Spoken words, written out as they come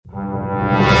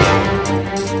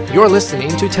You're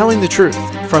listening to Telling the Truth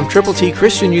from Triple T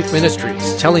Christian Youth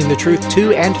Ministries, telling the truth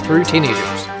to and through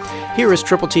teenagers. Here is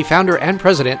Triple T founder and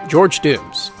president, George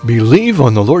Dooms. Believe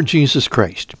on the Lord Jesus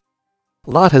Christ.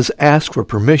 Lot has asked for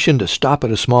permission to stop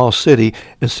at a small city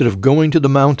instead of going to the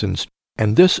mountains,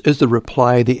 and this is the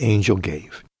reply the angel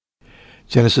gave.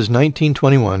 Genesis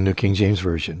 19:21, New King James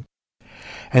Version.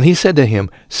 And he said to him,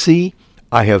 See,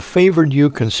 I have favored you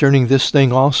concerning this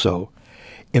thing also,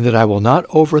 in that I will not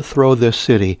overthrow this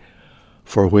city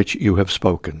for which you have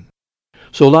spoken.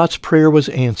 So Lot's prayer was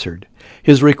answered.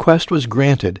 His request was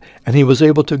granted, and he was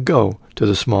able to go to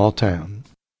the small town.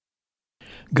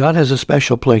 God has a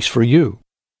special place for you.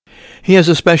 He has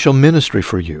a special ministry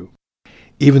for you.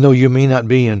 Even though you may not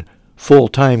be in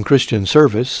full-time Christian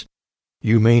service,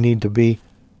 you may need to be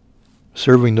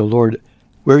serving the Lord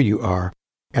where you are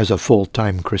as a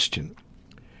full-time Christian.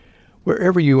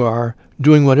 Wherever you are,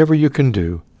 doing whatever you can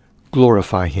do,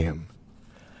 glorify Him.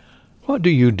 What do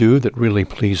you do that really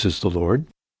pleases the Lord?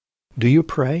 Do you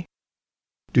pray?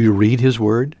 Do you read His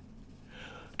Word?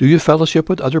 Do you fellowship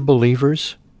with other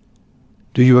believers?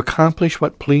 Do you accomplish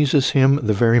what pleases Him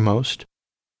the very most?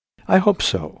 I hope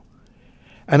so.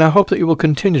 And I hope that you will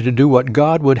continue to do what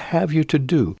God would have you to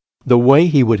do, the way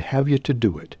He would have you to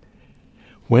do it,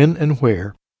 when and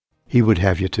where He would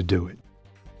have you to do it.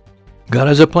 God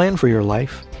has a plan for your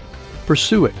life.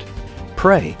 Pursue it.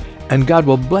 Pray, and God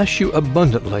will bless you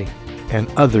abundantly and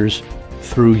others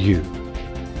through you.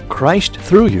 Christ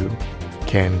through you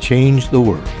can change the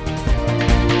world.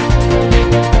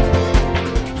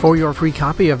 For your free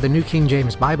copy of the New King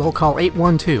James Bible, call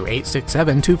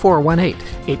 812-867-2418,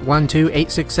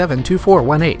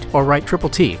 812-867-2418, or write Triple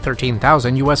T,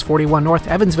 13,000 U.S. 41 North,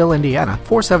 Evansville, Indiana,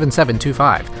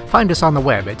 47725. Find us on the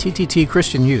web at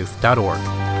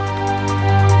tttchristianyouth.org.